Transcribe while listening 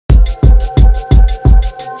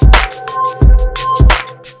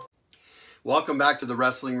Welcome back to the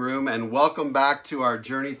Wrestling Room, and welcome back to our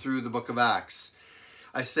journey through the book of Acts.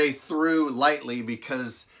 I say through lightly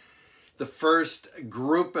because the first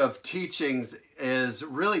group of teachings is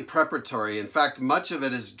really preparatory. In fact, much of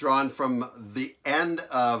it is drawn from the end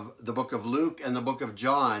of the book of Luke and the book of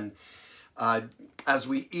John as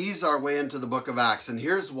we ease our way into the book of Acts. And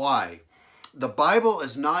here's why. The Bible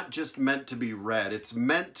is not just meant to be read. It's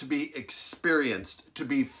meant to be experienced, to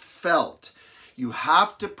be felt. You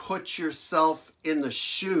have to put yourself in the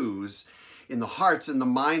shoes, in the hearts and the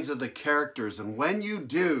minds of the characters. And when you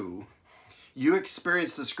do, you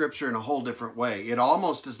experience the scripture in a whole different way. It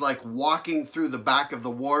almost is like walking through the back of the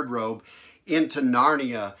wardrobe into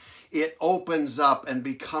Narnia. It opens up and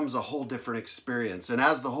becomes a whole different experience. And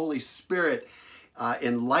as the Holy Spirit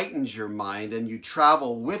enlightens your mind and you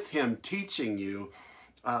travel with him teaching you,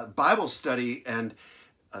 Bible study and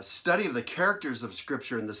a study of the characters of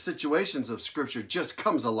Scripture and the situations of Scripture just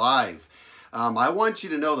comes alive. I want you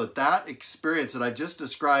to know that that experience that I just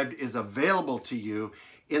described is available to you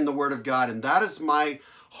in the Word of God. And that is my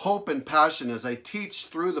hope and passion as I teach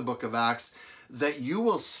through the book of Acts, that you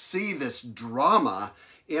will see this drama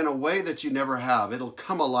in a way that you never have. It'll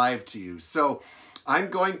come alive to you. So I'm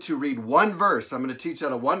going to read one verse. I'm going to teach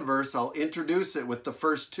out of one verse. I'll introduce it with the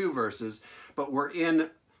first two verses, but we're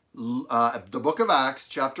in the book of Acts,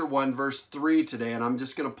 chapter 1, verse 3 today, and I'm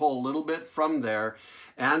just going to pull a little bit from there,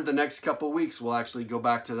 and the next couple of weeks we'll actually go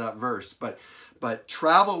back to that verse. But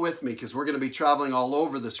travel with me, because we're going to be traveling all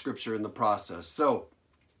over the scripture in the process. So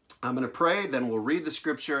I'm going to pray, then we'll read the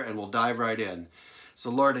scripture, and we'll dive right in. So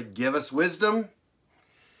Lord, give us wisdom.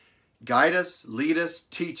 Guide us, lead us,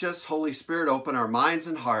 teach us. Holy Spirit, open our minds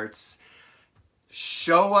and hearts.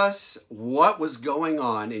 Show us what was going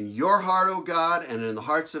on in your heart, O God, and in the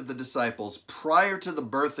hearts of the disciples prior to the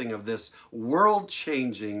birthing of this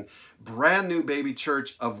world-changing, brand new baby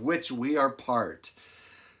church of which we are part.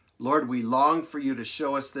 Lord, we long for you to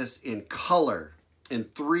show us this in color, in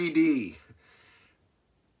 3D.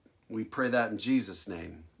 We pray that in Jesus'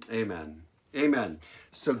 name. Amen. Amen.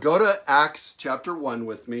 So go to Acts chapter 1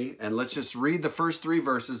 with me, and let's just read the first 3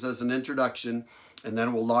 verses as an introduction, and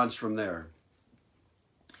then we'll launch from there.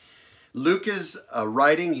 Luke is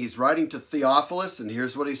writing, he's writing to Theophilus, and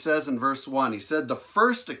here's what he says in verse 1. He said, "The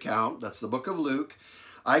first account," that's the book of Luke,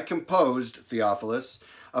 "I composed, Theophilus,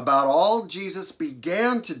 about all Jesus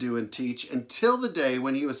began to do and teach until the day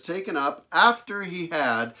when he was taken up, after he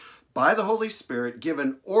had, by the Holy Spirit,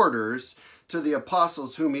 given orders to the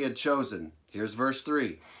apostles whom he had chosen." Here's verse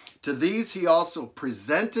 3. "To these he also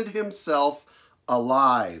presented himself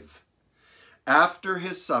alive after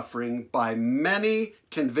his suffering by many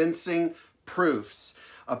convincing proofs,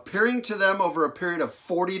 appearing to them over a period of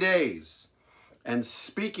 40 days, and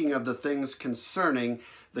speaking of the things concerning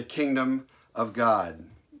the kingdom of God."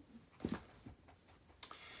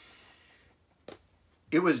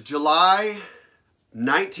 It was July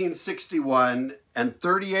 1961, and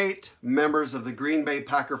 38 members of the Green Bay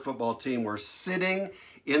Packer football team were sitting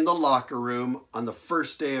in the locker room on the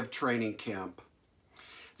first day of training camp.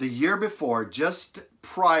 The year before, just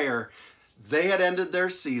prior, they had ended their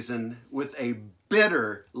season with a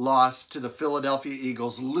bitter loss to the Philadelphia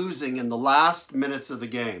Eagles, losing in the last minutes of the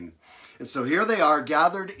game. And so here they are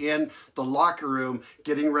gathered in the locker room,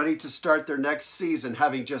 getting ready to start their next season,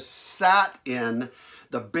 having just sat in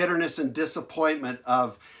the bitterness and disappointment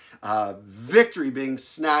of victory being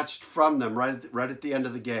snatched from them right at the end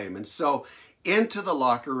of the game. And so into the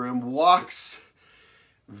locker room walks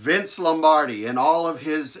Vince Lombardi in all of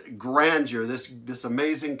his grandeur, this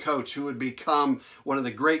amazing coach who would become one of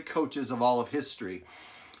the great coaches of all of history.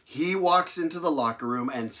 He walks into the locker room,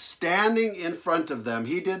 and standing in front of them,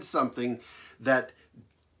 he did something that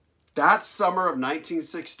summer of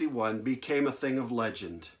 1961 became a thing of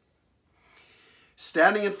legend.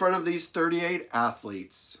 Standing in front of these 38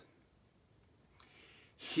 athletes,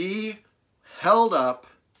 he held up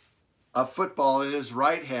a football in his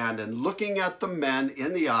right hand, and looking at the men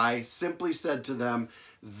in the eye, simply said to them,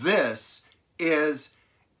 "This is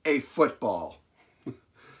a football."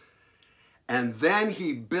 And then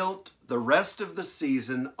he built the rest of the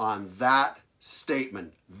season on that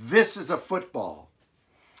statement. This is a football.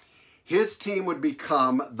 His team would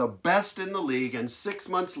become the best in the league, and 6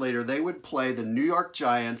 months later, they would play the New York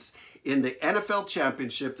Giants in the NFL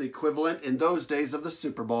championship, the equivalent in those days of the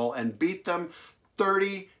Super Bowl, and beat them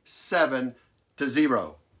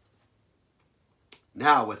 37-0.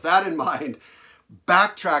 Now, with that in mind,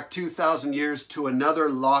 backtrack 2,000 years to another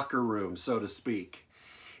locker room, so to speak.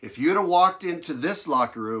 If you'd have walked into this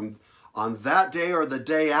locker room on that day or the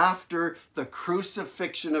day after the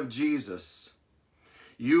crucifixion of Jesus,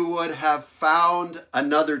 you would have found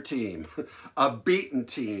another team, a beaten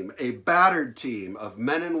team, a battered team of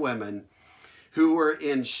men and women who were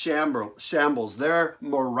in shambles. Their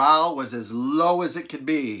morale was as low as it could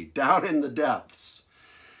be, down in the depths.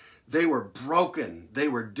 They were broken, they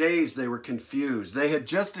were dazed, they were confused. They had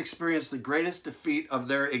just experienced the greatest defeat of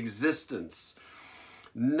their existence.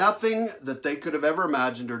 Nothing that they could have ever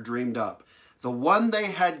imagined or dreamed up. The one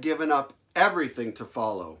they had given up everything to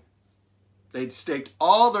follow. They'd staked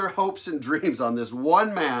all their hopes and dreams on this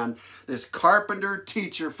one man, this carpenter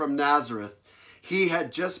teacher from Nazareth. He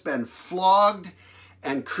had just been flogged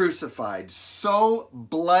and crucified, so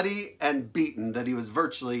bloody and beaten that he was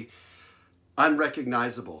virtually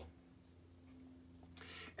unrecognizable.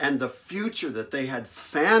 And the future that they had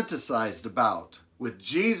fantasized about with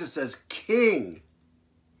Jesus as king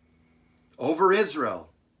over Israel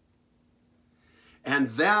and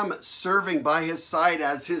them serving by his side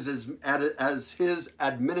as his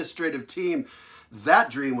administrative team,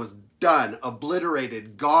 that dream was done,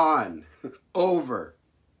 obliterated, gone, over.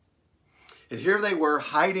 And here they were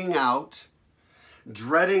hiding out,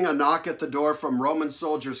 dreading a knock at the door from Roman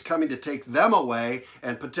soldiers coming to take them away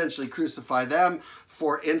and potentially crucify them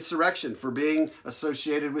for insurrection, for being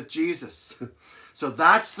associated with Jesus. So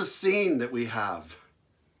that's the scene that we have.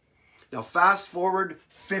 Now fast forward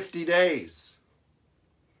 50 days.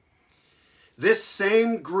 This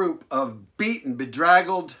same group of beaten,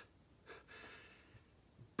 bedraggled,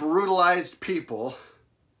 brutalized people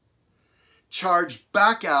charged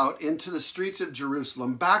back out into the streets of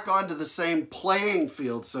Jerusalem, back onto the same playing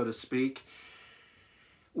field, so to speak,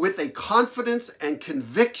 with a confidence and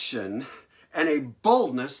conviction and a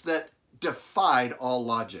boldness that defied all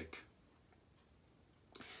logic.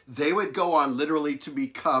 They would go on literally to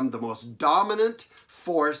become the most dominant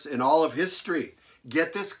force in all of history.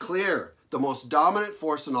 Get this clear. The most dominant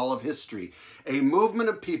force in all of history. A movement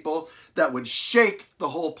of people that would shake the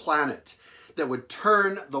whole planet, that would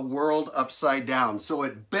turn the world upside down. So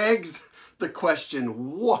it begs the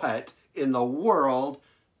question, what in the world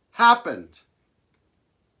happened?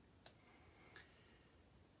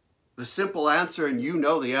 The simple answer, and you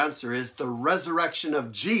know the answer, is the resurrection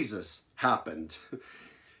of Jesus happened.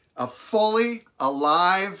 A fully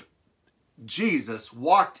alive Jesus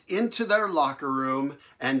walked into their locker room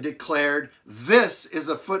and declared, "This is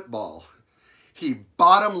a football." He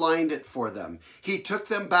bottom-lined it for them. He took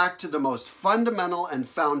them back to the most fundamental and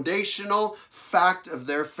foundational fact of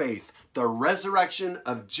their faith, the resurrection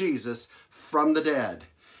of Jesus from the dead.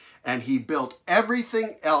 And he built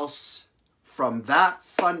everything else from that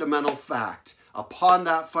fundamental fact, upon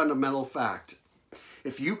that fundamental fact.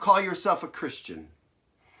 If you call yourself a Christian,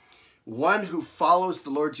 one who follows the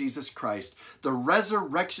Lord Jesus Christ, the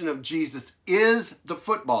resurrection of Jesus is the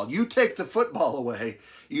football. You take the football away,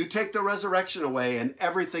 you take the resurrection away, and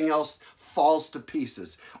everything else falls to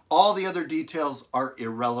pieces. All the other details are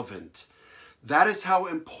irrelevant. That is how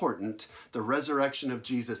important the resurrection of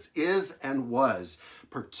Jesus is and was,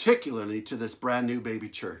 particularly to this brand new baby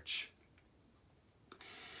church.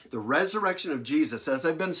 The resurrection of Jesus, as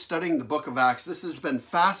I've been studying the book of Acts, this has been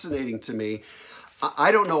fascinating to me.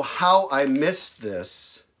 I don't know how I missed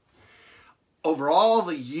this over all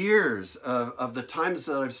the years of the times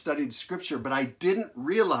that I've studied Scripture, but I didn't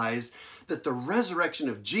realize that the resurrection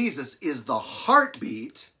of Jesus is the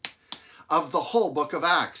heartbeat of the whole book of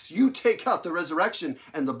Acts. You take out the resurrection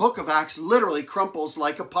and the book of Acts literally crumples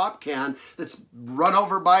like a pop can that's run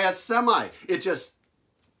over by a semi. It just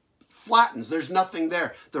flattens. There's nothing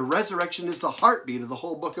there. The resurrection is the heartbeat of the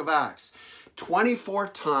whole book of Acts. 24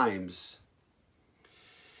 times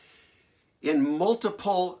in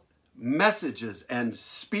multiple messages and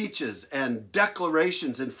speeches and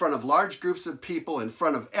declarations in front of large groups of people, in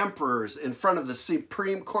front of emperors, in front of the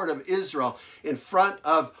Supreme Court of Israel, in front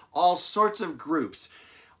of all sorts of groups.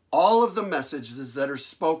 All of the messages that are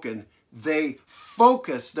spoken, they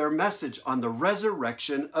focus their message on the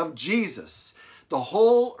resurrection of Jesus. The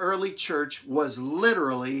whole early church was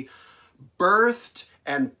literally birthed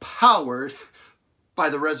and powered by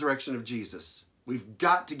the resurrection of Jesus. We've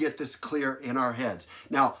got to get this clear in our heads.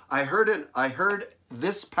 Now, I heard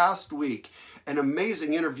this past week an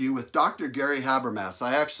amazing interview with Dr. Gary Habermas.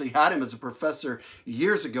 I actually had him as a professor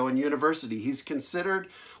years ago in university. He's considered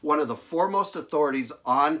one of the foremost authorities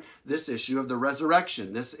on this issue of the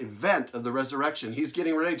resurrection, this event of the resurrection. He's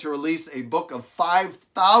getting ready to release a book of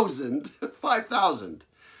 5,000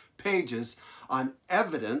 pages on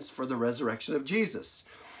evidence for the resurrection of Jesus.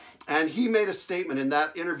 And he made a statement in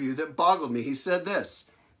that interview that boggled me. He said this: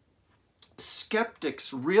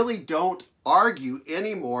 skeptics really don't argue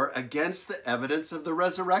anymore against the evidence of the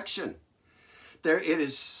resurrection. It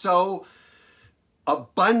is so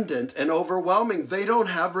abundant and overwhelming. They don't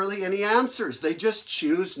have really any answers. They just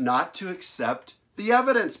choose not to accept the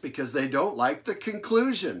evidence because they don't like the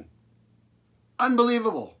conclusion.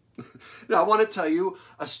 Unbelievable. Now, I want to tell you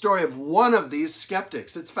a story of one of these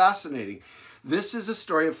skeptics. It's fascinating. This is a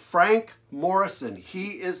story of Frank Morrison. He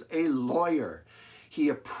is a lawyer. He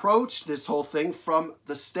approached this whole thing from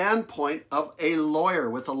the standpoint of a lawyer,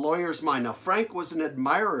 with a lawyer's mind. Now, Frank was an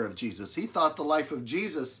admirer of Jesus. He thought the life of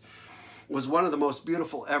Jesus was one of the most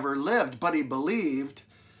beautiful ever lived, but he believed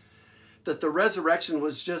that the resurrection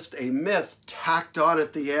was just a myth tacked on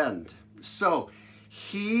at the end. So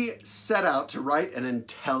he set out to write an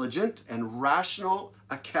intelligent and rational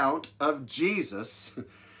account of Jesus,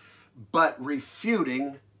 but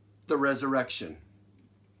refuting the resurrection.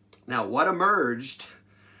 Now, what emerged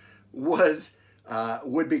was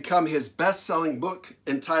would become his best-selling book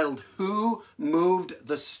entitled Who Moved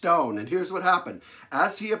the Stone? And here's what happened.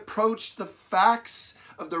 As he approached the facts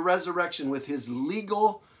of the resurrection with his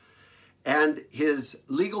legal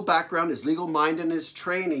background, his legal mind, and his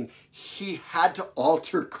training, he had to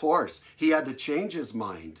alter course. He had to change his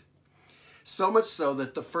mind. So much so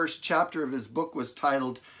that the first chapter of his book was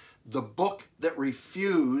titled The Book That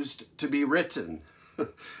Refused to Be Written.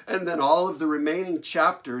 And then all of the remaining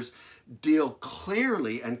chapters deal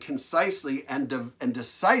clearly and concisely and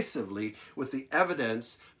decisively with the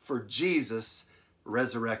evidence for Jesus'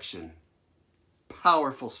 resurrection.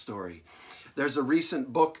 Powerful story. There's a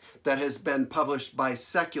recent book that has been published by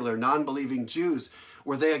secular, non-believing Jews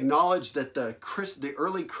where they acknowledge that the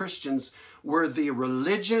early Christians were the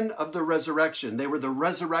religion of the resurrection. They were the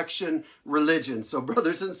resurrection religion. So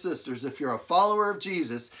brothers and sisters, if you're a follower of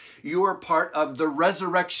Jesus, you are part of the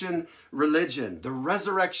resurrection religion. The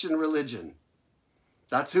resurrection religion.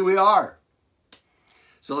 That's who we are.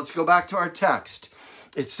 So let's go back to our text.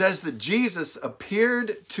 It says that Jesus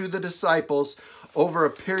appeared to the disciples over a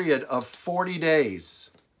period of 40 days.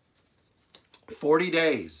 40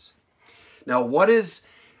 days. Now, what is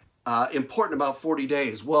important about 40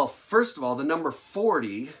 days? Well, first of all, the number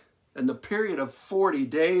 40 and the period of 40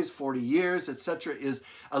 days, 40 years, etc. is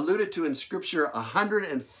alluded to in Scripture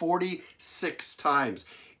 146 times.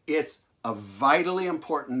 It's a vitally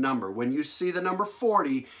important number. When you see the number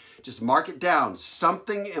 40, just mark it down.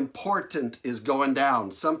 Something important is going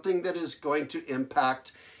down. Something that is going to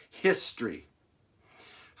impact history.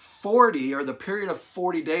 40, or the period of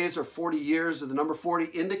 40 days or 40 years, or the number 40,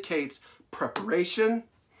 indicates preparation,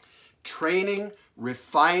 training,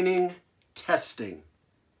 refining, testing.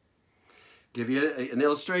 Give you an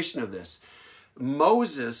illustration of this.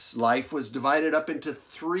 Moses' life was divided up into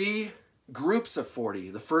 3 groups of 40.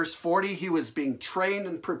 The first 40, he was being trained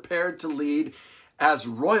and prepared to lead as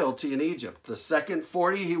royalty in Egypt. The second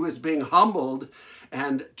 40, he was being humbled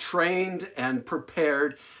and trained and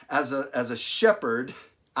prepared as a shepherd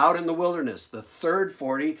out in the wilderness. The third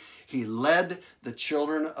 40, he led the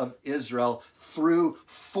children of Israel through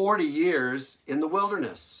 40 years in the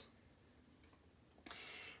wilderness.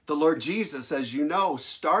 The Lord Jesus, as you know,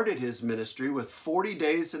 started his ministry with 40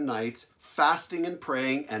 days and nights fasting and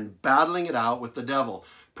praying and battling it out with the devil,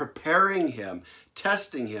 preparing him,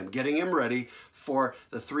 testing him, getting him ready for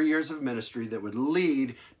the 3 years of ministry that would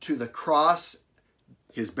lead to the cross,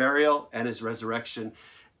 his burial, and his resurrection,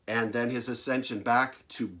 and then his ascension back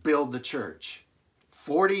to build the church.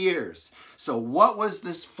 40 years. So what was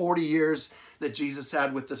this 40 years that Jesus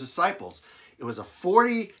had with the disciples? It was a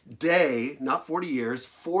 40-day, not 40 years,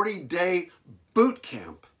 40-day boot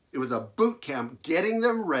camp. It was a boot camp getting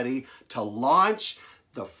them ready to launch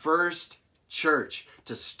the first church,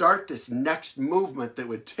 to start this next movement that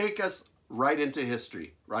would take us right into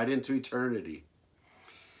history, right into eternity.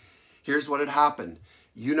 Here's what had happened.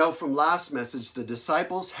 You know from last message, the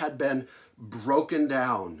disciples had been broken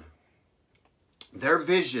down. Their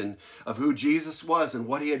vision of who Jesus was and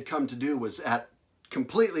what he had come to do was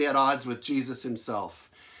completely at odds with Jesus himself.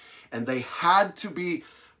 And they had to be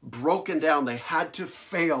broken down. They had to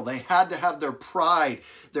fail. They had to have their pride,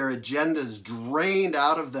 their agendas drained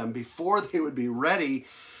out of them before they would be ready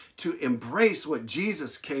to embrace what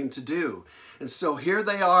Jesus came to do. And so here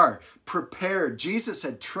they are, prepared. Jesus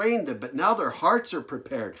had trained them, but now their hearts are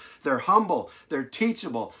prepared. They're humble. They're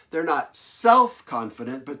teachable. They're not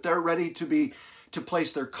self-confident, but they're ready to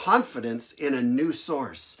place their confidence in a new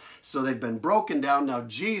source. So they've been broken down. Now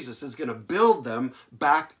Jesus is going to build them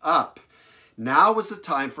back up. Now was the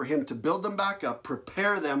time for him to build them back up,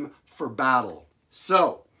 prepare them for battle.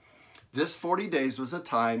 So this 40 days was a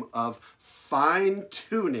time of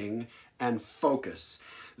fine-tuning and focus.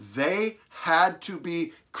 They had to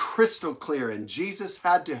be crystal clear, and Jesus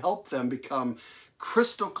had to help them become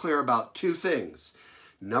crystal clear about 2 things.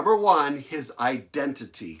 Number one, his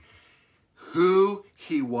identity, who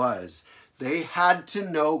he was. They had to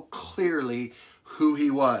know clearly who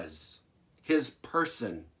he was, his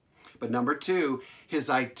person. But number two, his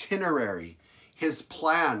itinerary, his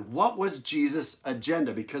plan. What was Jesus'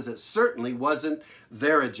 agenda? Because it certainly wasn't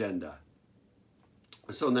their agenda.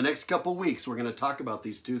 So in the next couple weeks, we're going to talk about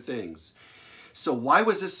these two things. So why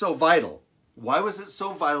was this so vital? Why was it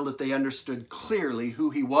so vital that they understood clearly who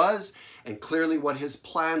he was and clearly what his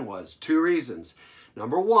plan was? Two reasons.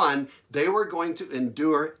 Number one, they were going to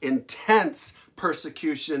endure intense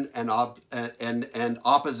persecution and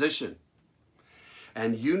opposition.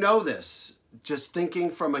 And you know this, just thinking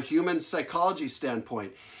from a human psychology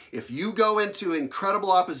standpoint. If you go into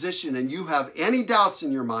incredible opposition and you have any doubts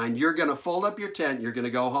in your mind, you're going to fold up your tent, you're going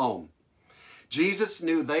to go home. Jesus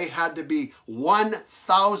knew they had to be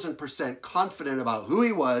 1,000% confident about who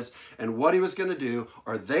he was and what he was going to do,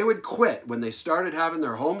 or they would quit when they started having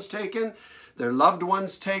their homes taken, their loved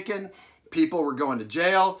ones taken, people were going to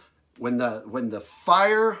jail. When the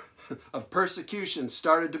fire of persecution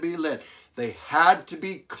started to be lit, they had to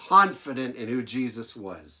be confident in who Jesus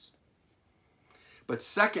was. But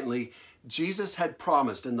secondly, Jesus had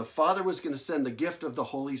promised, and the Father was going to send the gift of the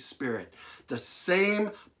Holy Spirit, the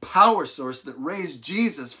same power source that raised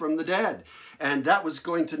Jesus from the dead. And that was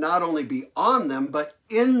going to not only be on them, but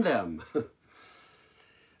in them.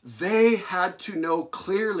 They had to know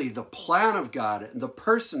clearly the plan of God and the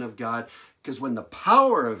person of God, because when the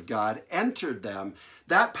power of God entered them,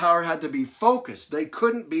 that power had to be focused. They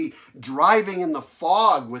couldn't be driving in the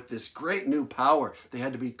fog with this great new power. They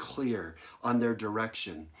had to be clear on their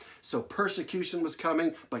direction. So persecution was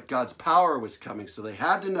coming, but God's power was coming. So they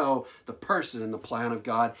had to know the person and the plan of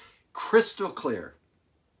God crystal clear.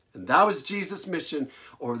 And that was Jesus' mission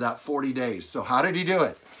over that 40 days. So how did he do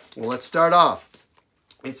it? Well, let's start off.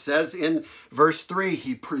 It says in verse 3,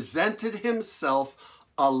 he presented himself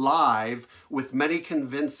alive with many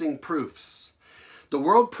convincing proofs. The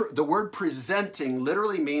word presenting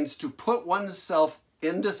literally means to put oneself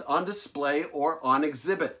on display or on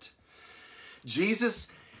exhibit. Jesus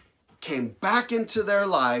came back into their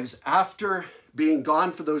lives after being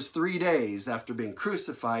gone for those 3 days, after being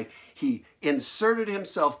crucified. He inserted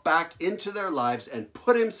himself back into their lives and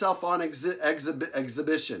put himself on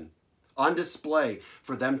exhibition, on display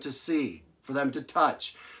for them to see, for them to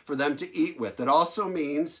touch, for them to eat with. It also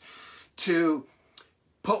means to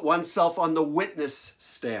put oneself on the witness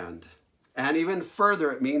stand. And even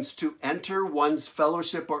further, it means to enter one's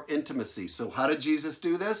fellowship or intimacy. So how did Jesus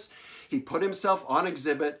do this? He put himself on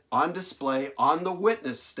exhibit, on display, on the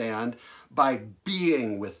witness stand by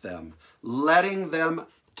being with them, letting them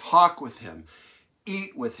talk with him,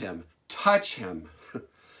 eat with him, touch him.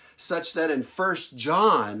 Such that in 1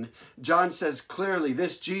 John, John says clearly,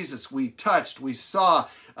 this Jesus we touched, we saw,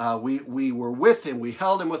 we were with him, we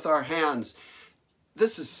held him with our hands.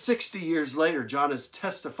 This is 60 years later. John is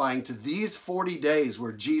testifying to these 40 days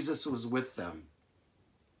where Jesus was with them.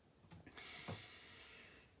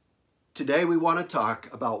 Today we want to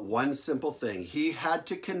talk about one simple thing. He had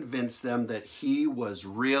to convince them that he was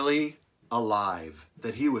really alive,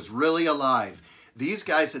 that he was really alive. These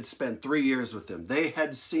guys had spent 3 years with him. They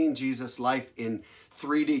had seen Jesus' life in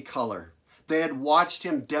 3D color. They had watched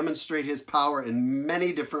him demonstrate his power in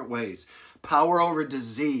many different ways. Power over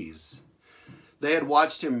disease. They had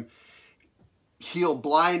watched him heal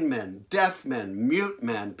blind men, deaf men, mute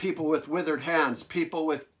men, people with withered hands,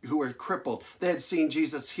 people who were crippled. They had seen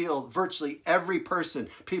Jesus heal virtually every person,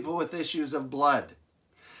 people with issues of blood.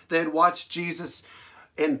 They had watched Jesus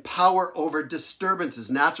in power over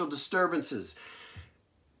disturbances, natural disturbances.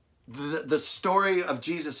 The story of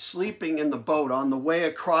Jesus sleeping in the boat on the way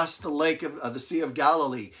across the lake of the Sea of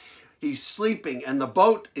Galilee. He's sleeping and the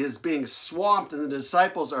boat is being swamped and the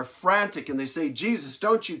disciples are frantic and they say, Jesus,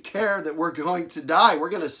 don't you care that we're going to die? We're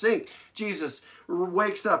going to sink. Jesus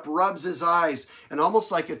wakes up, rubs his eyes, and almost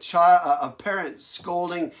like a parent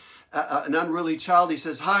scolding an unruly child, he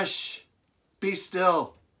says, hush, be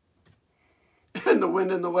still. And the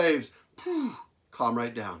wind and the waves calm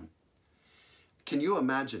right down. Can you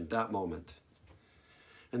imagine that moment?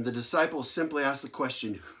 And the disciples simply ask the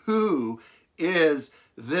question, who is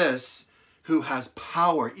this who has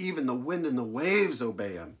power? Even the wind and the waves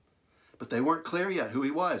obey him. But they weren't clear yet who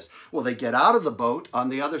he was. Well, they get out of the boat on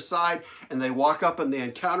the other side and they walk up and they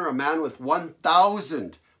encounter a man with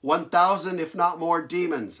 1,000 if not more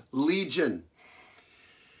demons, legion.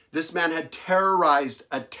 This man had terrorized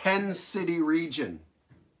a 10-city region.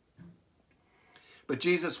 But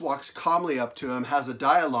Jesus walks calmly up to him, has a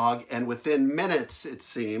dialogue, and within minutes, it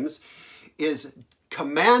seems, is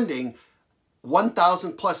commanding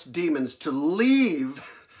 1,000 plus demons to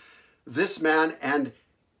leave this man, and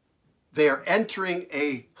they are entering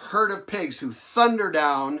a herd of pigs who thunder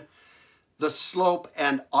down the slope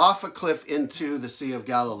and off a cliff into the Sea of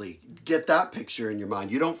Galilee. Get that picture in your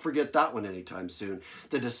mind. You don't forget that one anytime soon.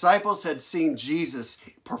 The disciples had seen Jesus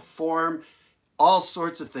perform all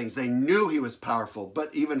sorts of things. They knew he was powerful, but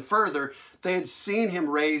even further, they had seen him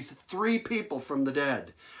raise 3 people from the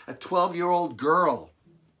dead. A 12-year-old girl,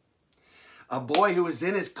 a boy who was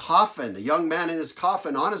in his coffin, a young man in his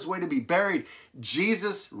coffin on his way to be buried.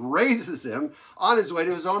 Jesus raises him on his way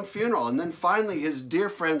to his own funeral. And then finally, his dear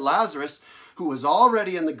friend Lazarus, who was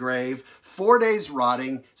already in the grave, 4 days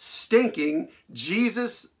rotting, stinking,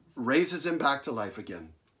 Jesus raises him back to life again.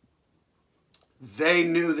 They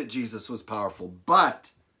knew that Jesus was powerful,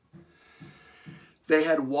 but they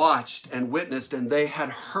had watched and witnessed, and they had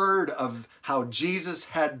heard of how Jesus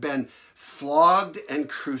had been flogged and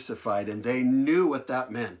crucified, and they knew what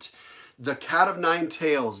that meant. The cat of 9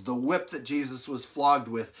 tails, the whip that Jesus was flogged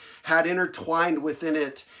with, had intertwined within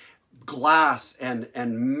it glass and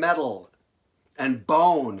metal and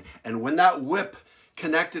bone. And when that whip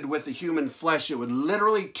connected with the human flesh, it would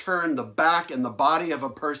literally turn the back and the body of a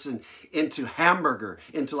person into hamburger,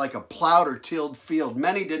 into like a plowed or tilled field.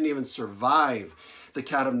 Many didn't even survive the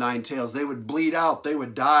cat of 9 tails. They would bleed out. They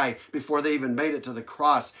would die before they even made it to the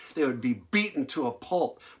cross. They would be beaten to a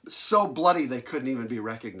pulp, so bloody they couldn't even be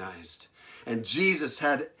recognized. And Jesus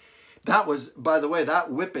had, that was, by the way, that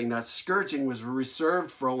whipping, that scourging was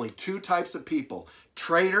reserved for only 2 types of people: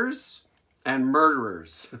 traitors and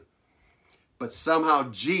murderers. But somehow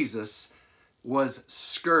Jesus was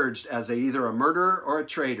scourged as either a murderer or a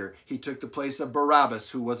traitor. He took the place of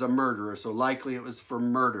Barabbas, who was a murderer, so likely it was for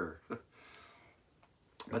murder.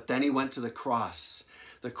 But then he went to the cross.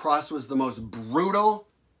 The cross was the most brutal,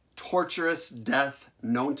 torturous death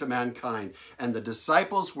known to mankind. And the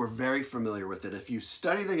disciples were very familiar with it. If you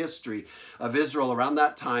study the history of Israel around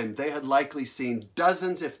that time, they had likely seen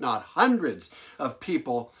dozens, if not hundreds, of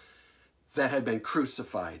people that had been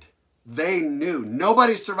crucified. They knew.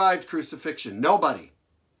 Nobody survived crucifixion. Nobody.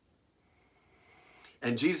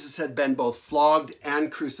 And Jesus had been both flogged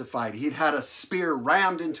and crucified. He'd had a spear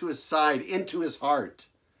rammed into his side, into his heart.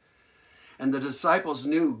 And the disciples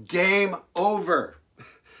knew, game over.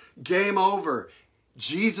 Game over.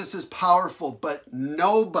 Jesus is powerful, but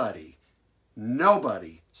nobody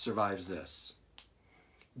survives this.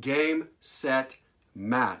 Game, set,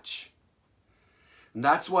 match. And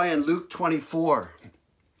that's why in Luke 24,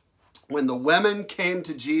 when the women came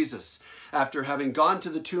to Jesus after having gone to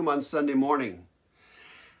the tomb on Sunday morning,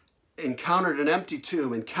 encountered an empty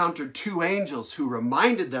tomb, encountered 2 angels who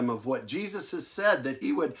reminded them of what Jesus has said, that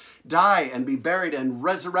he would die and be buried and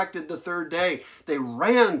resurrected the 3rd day. They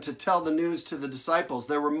ran to tell the news to the disciples.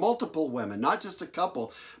 There were multiple women, not just a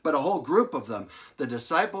couple, but a whole group of them. The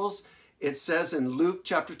disciples, it says in Luke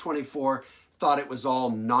chapter 24, thought it was all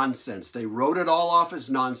nonsense. They wrote it all off as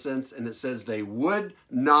nonsense, and it says they would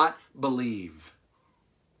not believe.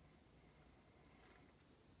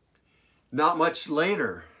 Not much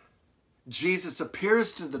later, Jesus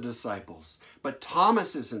appears to the disciples, but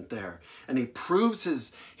Thomas isn't there. And he proves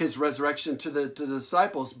his resurrection to the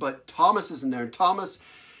disciples, but Thomas isn't there. And Thomas,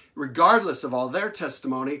 regardless of all their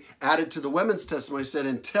testimony, added to the women's testimony, said,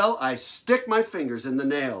 until I stick my fingers in the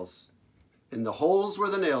nails, in the holes where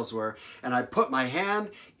the nails were, and I put my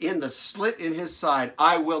hand in the slit in his side,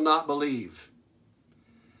 I will not believe.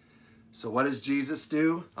 So what does Jesus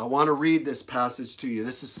do? I want to read this passage to you.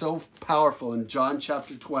 This is so powerful in John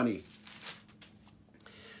chapter 20.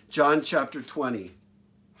 John chapter 20.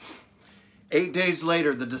 8 days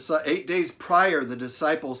later, 8 days prior, the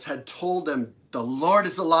disciples had told him, the Lord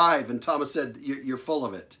is alive. And Thomas said, you're full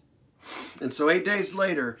of it. And so 8 days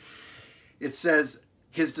later, it says,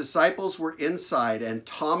 his disciples were inside and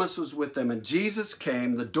Thomas was with them. And Jesus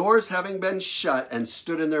came, the doors having been shut, and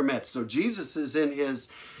stood in their midst. So Jesus is in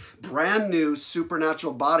his brand new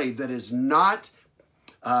supernatural body that is not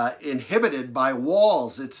inhibited by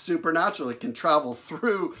walls. It's supernatural. It can travel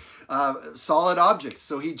through solid objects.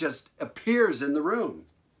 So he just appears in the room.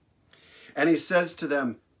 And he says to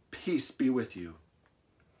them, peace be with you.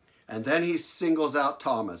 And then he singles out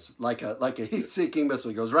Thomas like a heat-seeking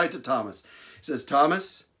missile. He goes right to Thomas. He says,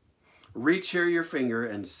 Thomas, reach here your finger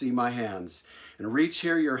and see my hands. And reach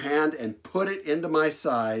here your hand and put it into my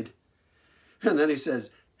side. And then he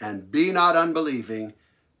says, and be not unbelieving,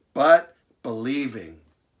 but believing.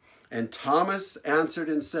 And Thomas answered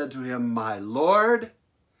and said to him, my Lord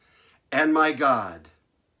and my God.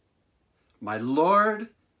 My Lord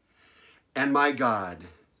and my God.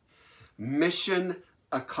 Mission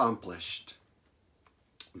accomplished.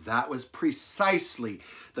 That was precisely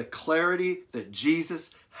the clarity that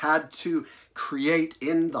Jesus had to create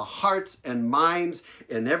in the hearts and minds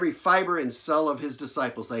and every fiber and cell of his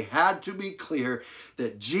disciples. They had to be clear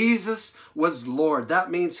that Jesus was Lord. That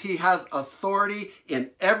means he has authority in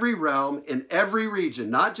every realm, in every region,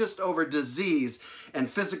 not just over disease and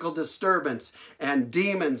physical disturbance and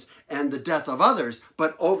demons and the death of others,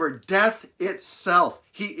 but over death itself.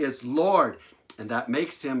 He is Lord, and that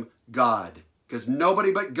makes him God, because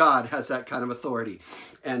nobody but God has that kind of authority.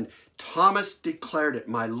 And Thomas declared it,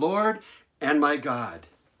 my Lord and my God.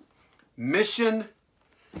 Mission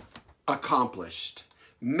accomplished.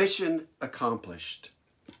 Mission accomplished.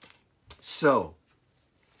 So,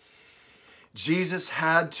 Jesus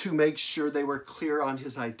had to make sure they were clear on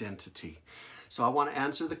his identity. So I want to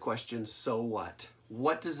answer the question, so what?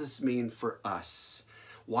 What does this mean for us?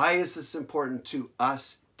 Why is this important to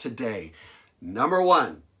us today? Number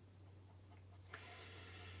one,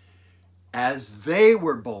 as they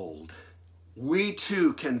were bold, we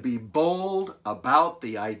too can be bold about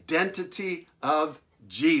the identity of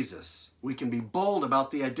Jesus. We can be bold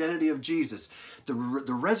about the identity of Jesus. The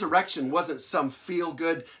resurrection wasn't some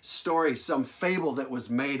feel-good story, some fable that was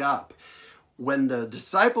made up. When the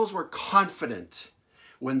disciples were confident,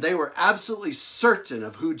 when they were absolutely certain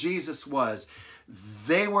of who Jesus was,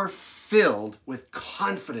 they were filled with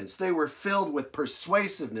confidence. They were filled with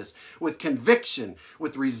persuasiveness, with conviction,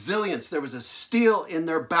 with resilience. There was a steel in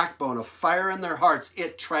their backbone, a fire in their hearts.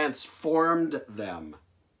 It transformed them.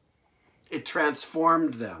 It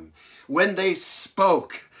transformed them. When they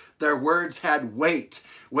spoke, their words had weight.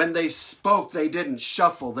 When they spoke, they didn't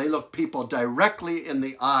shuffle. They looked people directly in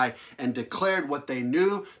the eye and declared what they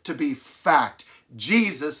knew to be fact.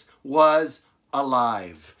 Jesus was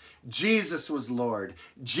alive. Jesus was Lord.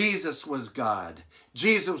 Jesus was God.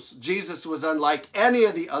 Jesus was unlike any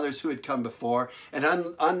of the others who had come before, and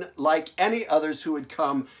unlike any others who would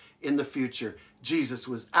come in the future. Jesus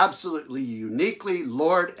was absolutely, uniquely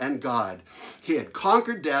Lord and God. He had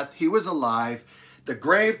conquered death. He was alive. The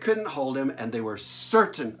grave couldn't hold him, and they were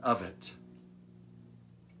certain of it.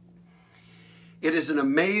 It is an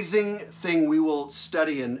amazing thing we will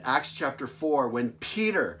study in Acts chapter 4 when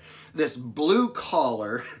Peter, this blue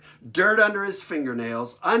collar, dirt under his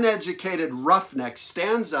fingernails, uneducated roughneck,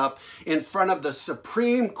 stands up in front of the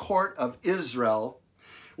Supreme Court of Israel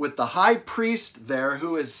with the high priest there,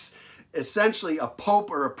 who is essentially a pope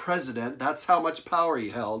or a president. That's how much power he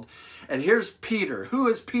held. And here's Peter. Who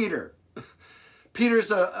is Peter? Peter's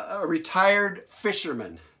a retired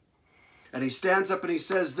fisherman. And he stands up and he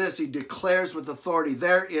says this, he declares with authority,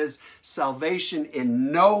 there is salvation in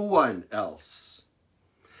no one else.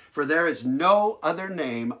 For there is no other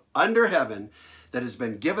name under heaven that has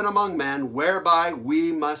been given among men whereby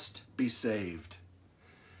we must be saved.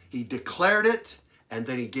 He declared it, and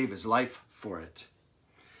then he gave his life for it.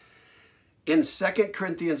 In 2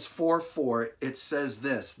 Corinthians 4:4, it says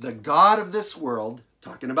this, the God of this world,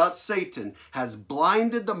 talking about Satan, has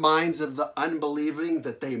blinded the minds of the unbelieving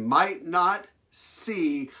that they might not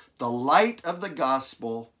see the light of the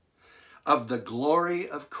gospel of the glory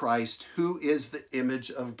of Christ, who is the image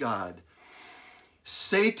of God.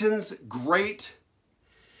 Satan's great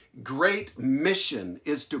mission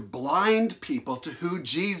is to blind people to who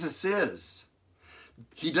Jesus is.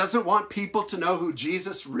 He doesn't want people to know who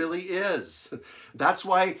Jesus really is. That's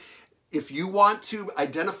why if you want to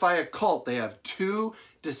identify a cult, they have two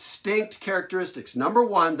distinct characteristics. Number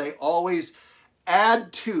one, they always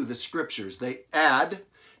add to the scriptures. They add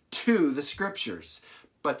to the scriptures.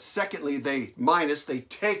 But secondly, they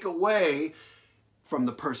take away from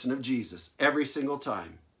the person of Jesus every single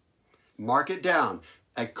time. Mark it down.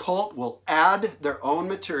 A cult will add their own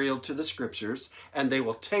material to the scriptures, and they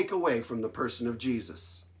will take away from the person of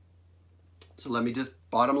Jesus. So let me just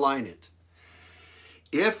bottom line it.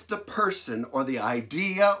 If the person or the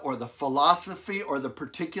idea or the philosophy or the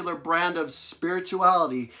particular brand of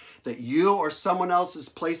spirituality that you or someone else is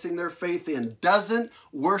placing their faith in doesn't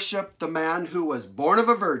worship the man who was born of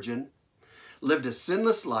a virgin, lived a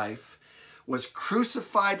sinless life, was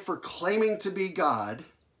crucified for claiming to be God,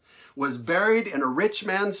 was buried in a rich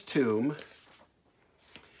man's tomb,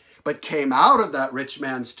 but came out of that rich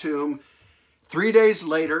man's tomb 3 days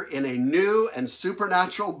later in a new and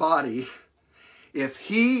supernatural body, if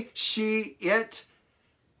he, she, it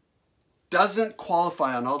doesn't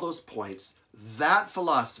qualify on all those points, that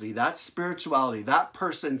philosophy, that spirituality, that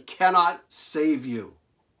person cannot save you.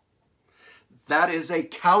 That is a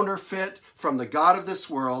counterfeit from the God of this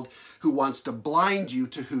world who wants to blind you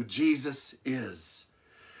to who Jesus is.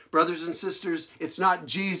 Brothers and sisters, it's not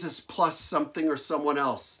Jesus plus something or someone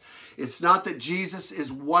else. It's not that Jesus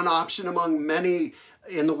is one option among many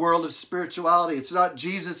in the world of spirituality. It's not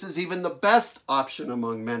Jesus is even the best option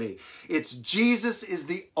among many. It's Jesus is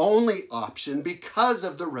the only option because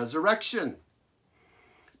of the resurrection.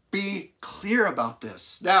 Be clear about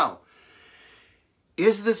this. Now,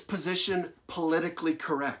 is this position politically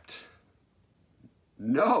correct?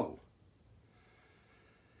 No.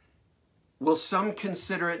 Will some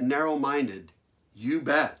consider it narrow-minded? You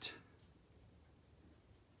bet.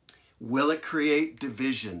 Will it create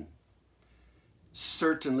division?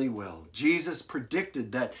 Certainly will. Jesus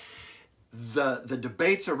predicted that the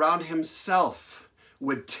debates around himself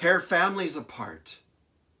would tear families apart.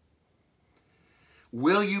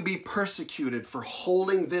 Will you be persecuted for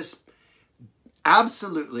holding this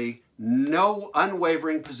absolutely no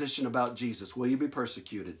unwavering position about Jesus? Will you be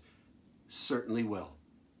persecuted? Certainly will.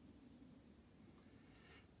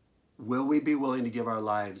 Will we be willing to give our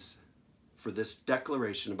lives for this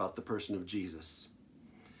declaration about the person of Jesus?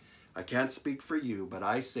 I can't speak for you, but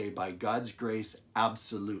I say by God's grace,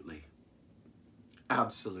 absolutely.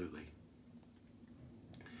 Absolutely.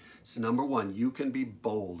 So number one, you can be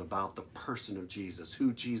bold about the person of Jesus,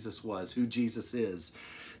 who Jesus was, who Jesus is,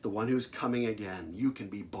 the one who's coming again. You can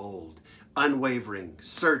be bold, unwavering,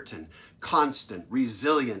 certain, constant,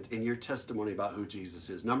 resilient in your testimony about who Jesus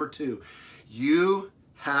is. Number two, you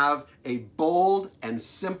have a bold and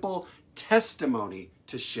simple testimony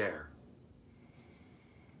to share.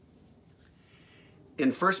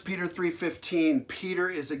 In 1 Peter 3:15, Peter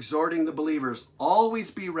is exhorting the believers, always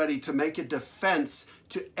be ready to make a defense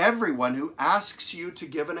to everyone who asks you to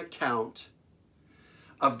give an account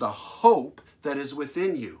of the hope that is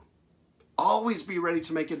within you. Always be ready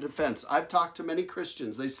to make a defense. I've talked to many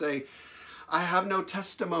Christians. They say, I have no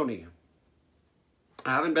testimony.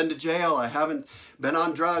 I haven't been to jail. I haven't been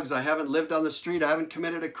on drugs. I haven't lived on the street. I haven't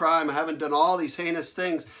committed a crime. I haven't done all these heinous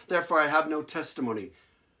things. Therefore, I have no testimony.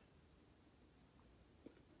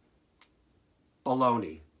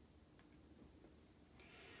 Baloney.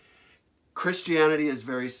 Christianity is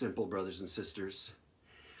very simple, brothers and sisters.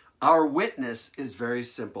 Our witness is very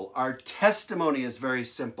simple. Our testimony is very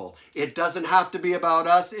simple. It doesn't have to be about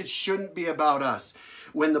us. It shouldn't be about us.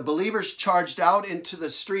 When the believers charged out into the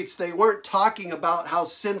streets, they weren't talking about how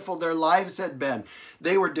sinful their lives had been.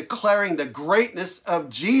 They were declaring the greatness of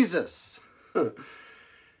Jesus.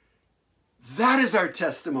 That is our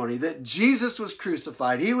testimony, that Jesus was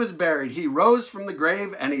crucified, he was buried, he rose from the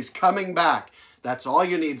grave, and he's coming back. That's all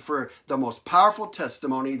you need for the most powerful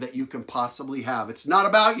testimony that you can possibly have. It's not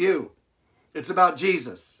about you. It's about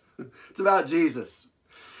Jesus. It's about Jesus.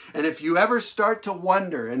 And if you ever start to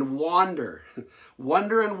wonder and wander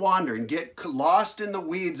and get lost in the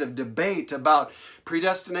weeds of debate about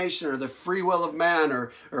predestination or the free will of man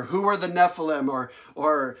or who are the Nephilim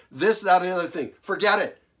or this, that, or the other thing, forget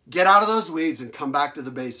it. Get out of those weeds and come back to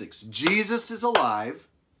the basics. Jesus is alive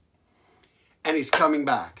and he's coming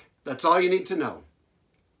back. That's all you need to know.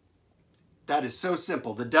 That is so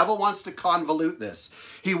simple. The devil wants to convolute this.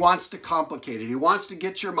 He wants to complicate it. He wants to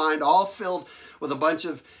get your mind all filled with a bunch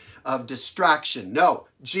of distraction. No,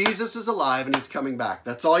 Jesus is alive and he's coming back.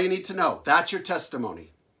 That's all you need to know. That's your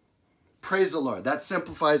testimony. Praise the Lord. That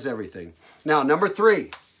simplifies everything. Now, number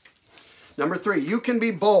three, you can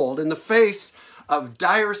be bold in the face of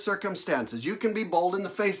dire circumstances. You can be bold in the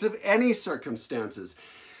face of any circumstances.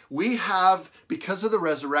 We have, because of the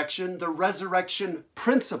resurrection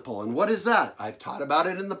principle. And what is that? I've taught about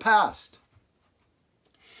it in the past.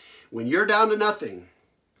 When you're down to nothing,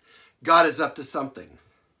 God is up to something.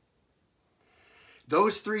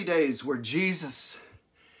 Those 3 days where Jesus,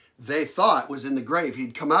 they thought, was in the grave.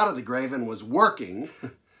 He'd come out of the grave and was working.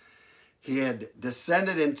 He had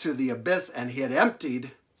descended into the abyss and he had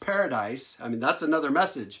emptied paradise. I mean, that's another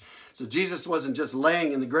message. So Jesus wasn't just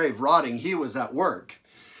laying in the grave rotting. He was at work.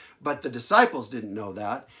 But the disciples didn't know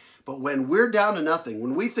that. But when we're down to nothing,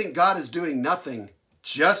 when we think God is doing nothing,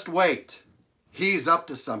 just wait. He's up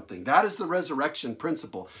to something. That is the resurrection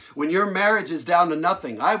principle. When your marriage is down to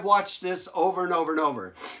nothing, I've watched this over and over and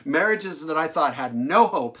over. Marriages that I thought had no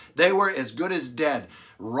hope, they were as good as dead.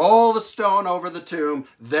 Roll the stone over the tomb,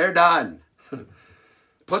 they're done.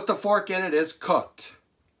 Put the fork in it, it's cooked.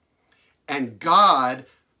 And God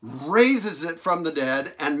raises it from the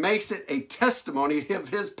dead and makes it a testimony of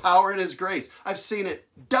his power and his grace. I've seen it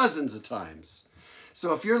dozens of times.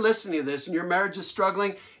 So if you're listening to this and your marriage is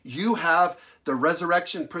struggling, you have the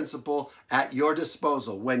resurrection principle at your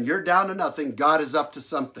disposal. When you're down to nothing, God is up to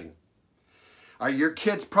something. Are your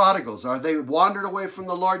kids prodigals? Are they wandered away from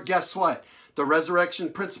the Lord? Guess what? The resurrection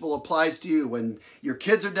principle applies to you. When your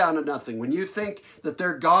kids are down to nothing, when you think that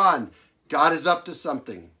they're gone, God is up to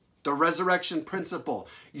something. The resurrection principle.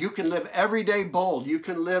 You can live every day bold. You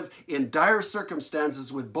can live in dire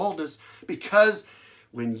circumstances with boldness, because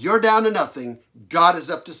when you're down to nothing, God is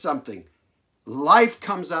up to something. Life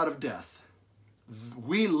comes out of death.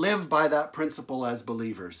 We live by that principle as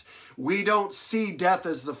believers. We don't see death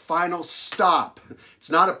as the final stop.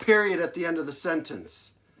 It's not a period at the end of the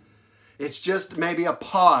sentence. It's just maybe a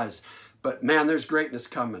pause. But man, there's greatness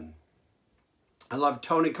coming. I love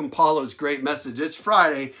Tony Campolo's great message. It's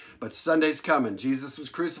Friday, but Sunday's coming. Jesus was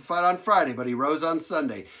crucified on Friday, but he rose on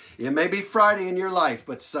Sunday. It may be Friday in your life,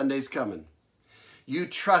 but Sunday's coming. You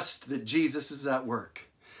trust that Jesus is at work.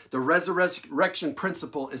 The resurrection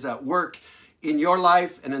principle is at work in your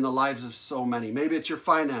life and in the lives of so many. Maybe it's your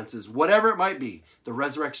finances, whatever it might be, the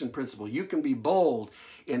resurrection principle. You can be bold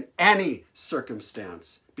in any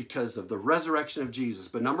circumstance because of the resurrection of Jesus.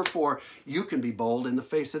 But number 4, you can be bold in the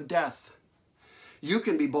face of death. You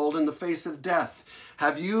can be bold in the face of death.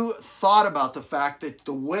 Have you thought about the fact that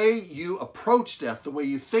the way you approach death, the way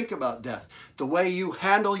you think about death, the way you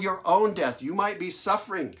handle your own death, you might be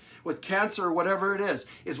suffering with cancer or whatever it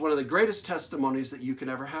is one of the greatest testimonies that you can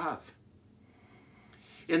ever have.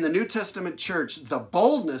 In the New Testament church, the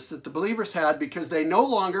boldness that the believers had because they no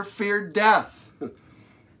longer feared death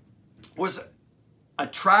was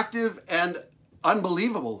attractive and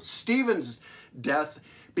unbelievable. Stephen's death,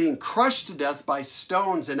 being crushed to death by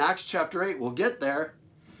stones in Acts chapter 8, we'll get there,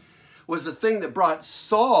 was the thing that brought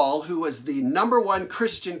Saul, who was the #1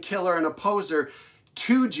 Christian killer and opposer,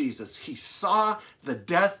 to Jesus. He saw the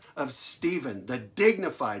death of Stephen, the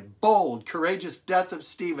dignified, bold, courageous death of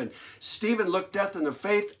Stephen. Stephen looked death in the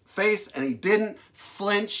face and he didn't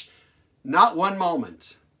flinch, not one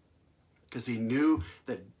moment, because he knew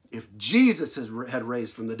that if Jesus had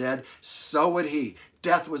raised from the dead, so would he.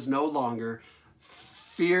 Death was no longer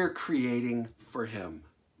fear-creating for him.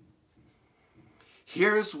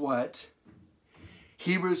 Here's what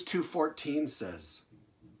Hebrews 2:14 says.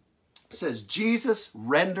 It says, Jesus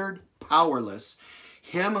rendered powerless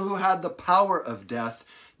him who had the power of death,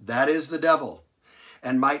 that is the devil,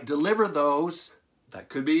 and might deliver those, that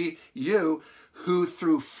could be you, who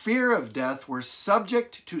through fear of death were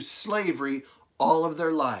subject to slavery all of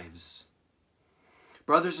their lives.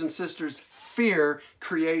 Brothers and sisters, fear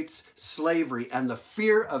creates slavery, and the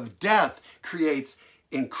fear of death creates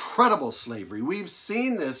incredible slavery. We've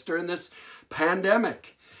seen this during this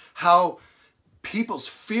pandemic, how people's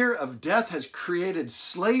fear of death has created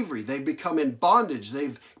slavery. They've become in bondage.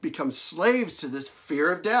 They've become slaves to this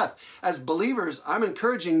fear of death. As believers, I'm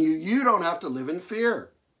encouraging you, you don't have to live in fear.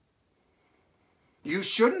 You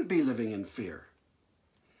shouldn't be living in fear.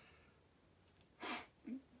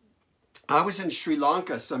 I was in Sri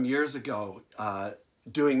Lanka some years ago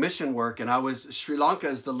doing mission work, and Sri Lanka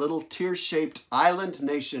is the little tear-shaped island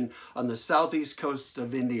nation on the southeast coast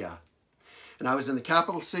of India. And I was in the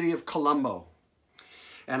capital city of Colombo.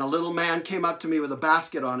 And a little man came up to me with a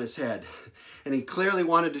basket on his head. And he clearly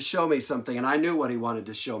wanted to show me something, and I knew what he wanted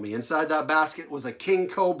to show me. Inside that basket was a king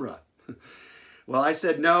cobra. Well, I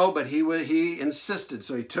said no, but he insisted.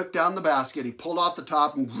 So he took down the basket, he pulled off the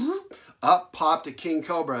top, and up popped a king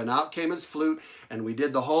cobra, and out came his flute, and we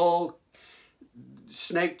did the whole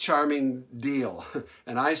snake charming deal.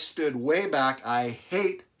 And I stood way back. I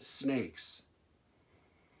hate snakes.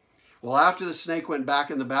 Well, after the snake went back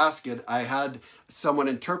in the basket, I had someone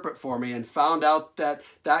interpret for me and found out that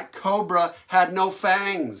that cobra had no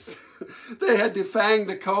fangs. They had defanged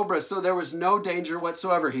the cobra, so there was no danger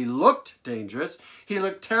whatsoever. He looked dangerous. He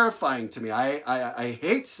looked terrifying to me. I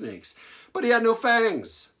hate snakes, but he had no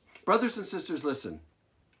fangs. Brothers and sisters, listen.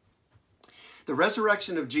 The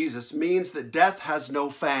resurrection of Jesus means that death has no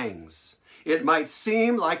fangs. It might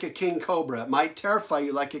seem like a king cobra. It might terrify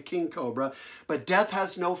you like a king cobra, but death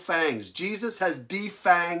has no fangs. Jesus has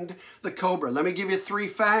defanged the cobra. Let me give you 3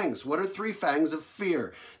 fangs. What are 3 fangs of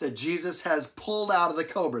fear that Jesus has pulled out of the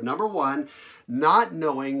cobra? Number 1, not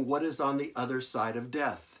knowing what is on the other side of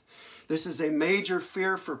death. This is a major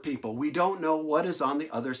fear for people. We don't know what is on the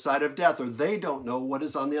other side of death, or they don't know what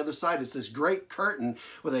is on the other side. It's this great curtain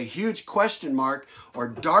with a huge question mark or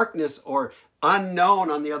darkness or unknown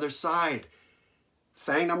on the other side.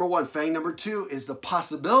 Fang number 1. Fang number 2 is the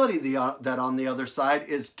possibility that on the other side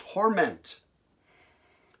is torment,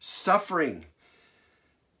 suffering,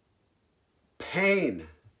 pain,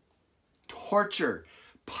 torture,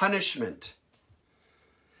 punishment.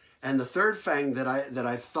 And the third fang that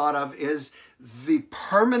I've thought of is the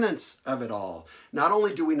permanence of it all. Not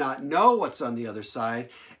only do we not know what's on the other side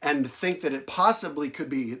and think that it possibly could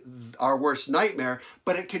be our worst nightmare,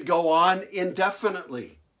 but it could go on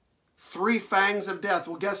indefinitely. 3 fangs of death.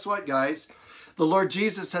 Well, guess what, guys? The Lord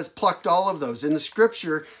Jesus has plucked all of those. In the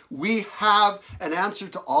scripture, we have an answer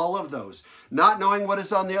to all of those. Not knowing what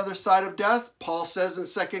is on the other side of death, Paul says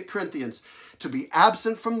in 2 Corinthians, to be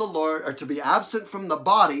absent from the Lord, or to be absent from the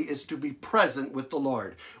body is to be present with the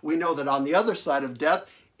Lord. We know that on the other side of death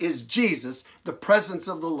is Jesus, the presence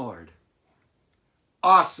of the Lord.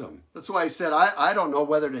 Awesome. That's why I said I don't know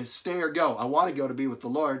whether to stay or go. I want to go to be with the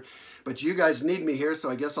Lord, but you guys need me here,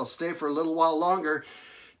 so I guess I'll stay for a little while longer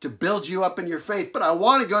to build you up in your faith. But I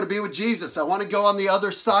want to go to be with Jesus. I want to go on the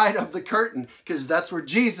other side of the curtain because that's where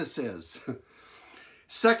Jesus is.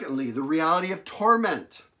 Secondly, the reality of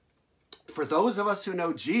torment. For those of us who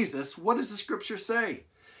know Jesus, what does the scripture say? It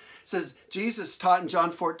says, Jesus taught in John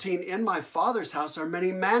 14, in my Father's house are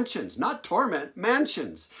many mansions, not torment,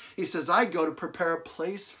 mansions. He says, I go to prepare a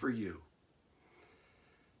place for you,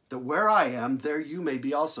 that where I am, there you may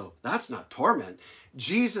be also. That's not torment.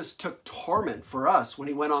 Jesus took torment for us when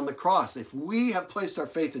he went on the cross. If we have placed our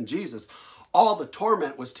faith in Jesus, all the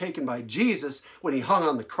torment was taken by Jesus when he hung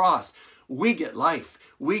on the cross. We get life.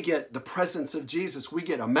 We get the presence of Jesus. We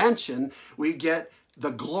get a mansion. We get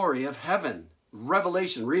the glory of heaven.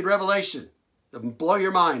 Revelation. Read Revelation. It'll blow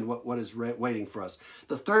your mind what is waiting for us.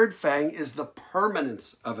 The third thing is the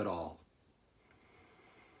permanence of it all.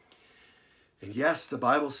 And yes, the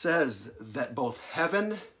Bible says that both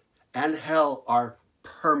heaven and hell are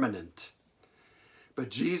permanent. But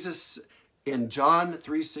Jesus, in John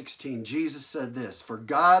 3:16, Jesus said this, for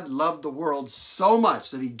God loved the world so much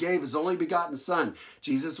that he gave his only begotten Son.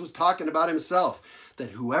 Jesus was talking about himself,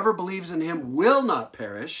 that whoever believes in him will not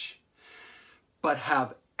perish, but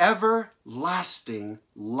have everlasting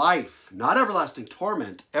life. Not everlasting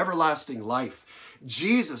torment, everlasting life.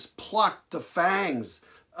 Jesus plucked the fangs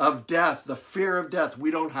of death, the fear of death. We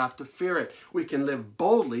don't have to fear it. We can live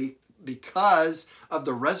boldly because of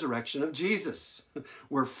the resurrection of Jesus.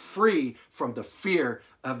 We're free from the fear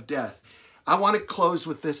of death. I want to close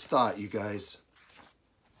with this thought, you guys.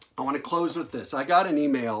 I want to close with this. I got an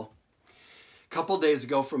email a couple days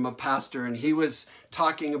ago from a pastor, and he was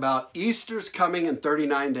talking about Easter's coming in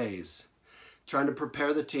 39 days. Trying to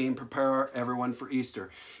prepare the team, prepare everyone for Easter.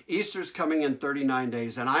 Easter's coming in 39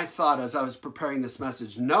 days, and I thought as I was preparing this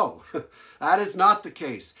message, no, that is not the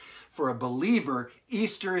case. For a believer,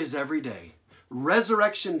 Easter is every day.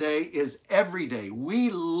 Resurrection Day is every day. We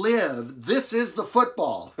live, this is the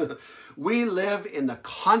football. We live in the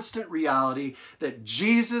constant reality that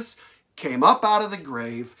Jesus came up out of the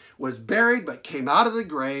grave, was buried, but came out of the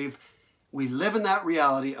grave. We live in that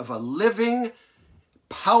reality of a living,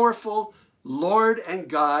 powerful Lord and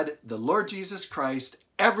God, the Lord Jesus Christ,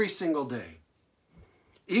 every single day.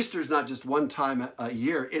 Easter is not just one time a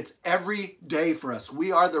year. It's every day for us.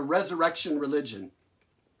 We are the resurrection religion.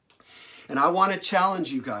 And I want to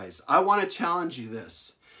challenge you guys. I want to challenge you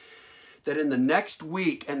this. That in the next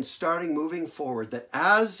week and starting moving forward, that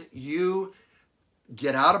as you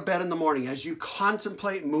get out of bed in the morning, as you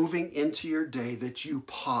contemplate moving into your day, that you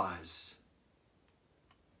pause.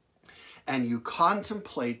 And you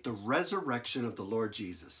contemplate the resurrection of the Lord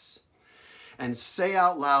Jesus. And say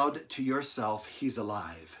out loud to yourself, he's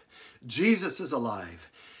alive. Jesus is alive.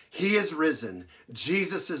 He is risen.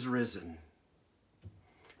 Jesus is risen.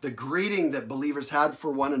 The greeting that believers had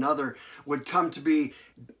for one another would come to be,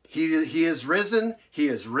 he is risen. He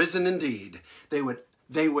is risen indeed. They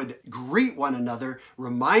would greet one another,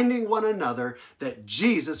 reminding one another that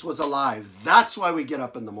Jesus was alive. That's why we get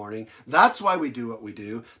up in the morning. That's why we do what we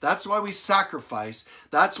do. That's why we sacrifice.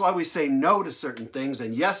 That's why we say no to certain things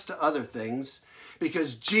and yes to other things,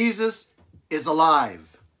 because Jesus is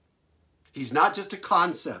alive. He's not just a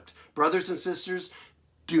concept. Brothers and sisters,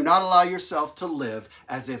 do not allow yourself to live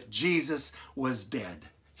as if Jesus was dead.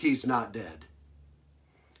 He's not dead.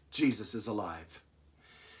 Jesus is alive.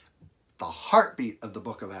 The heartbeat of the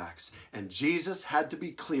book of Acts. And Jesus had to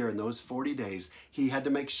be clear in those 40 days. He had to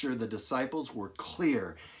make sure the disciples were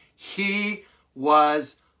clear. He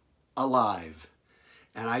was alive.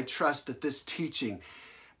 And I trust that this teaching,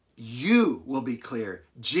 you will be clear.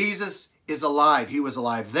 Jesus is alive. He was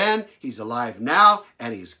alive then. He's alive now.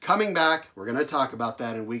 And he's coming back. We're going to talk about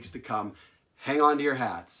that in weeks to come. Hang on to your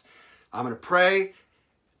hats. I'm going to pray.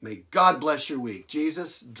 May God bless your week.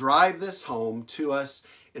 Jesus, drive this home to us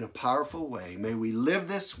in a powerful way. May we live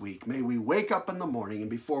this week. May we wake up in the morning and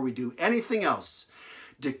before we do anything else,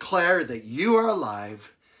 declare that you are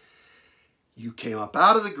alive. You came up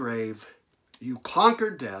out of the grave. You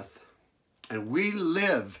conquered death. And we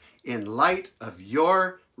live in light of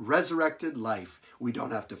your resurrected life. We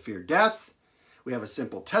don't have to fear death. We have a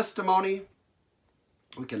simple testimony.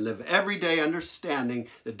 We can live every day understanding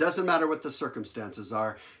that it doesn't matter what the circumstances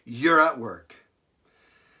are. You're at work.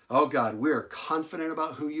 Oh God, we are confident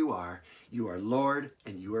about who you are. You are Lord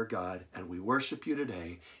and you are God, and we worship you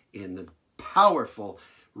today in the powerful,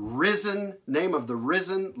 risen name of the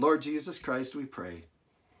risen Lord Jesus Christ, we pray.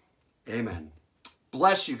 Amen.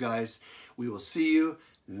 Bless you guys. We will see you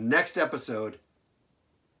next episode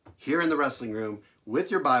here in the wrestling room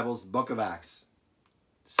with your Bibles, Book of Acts.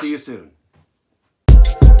 See you soon.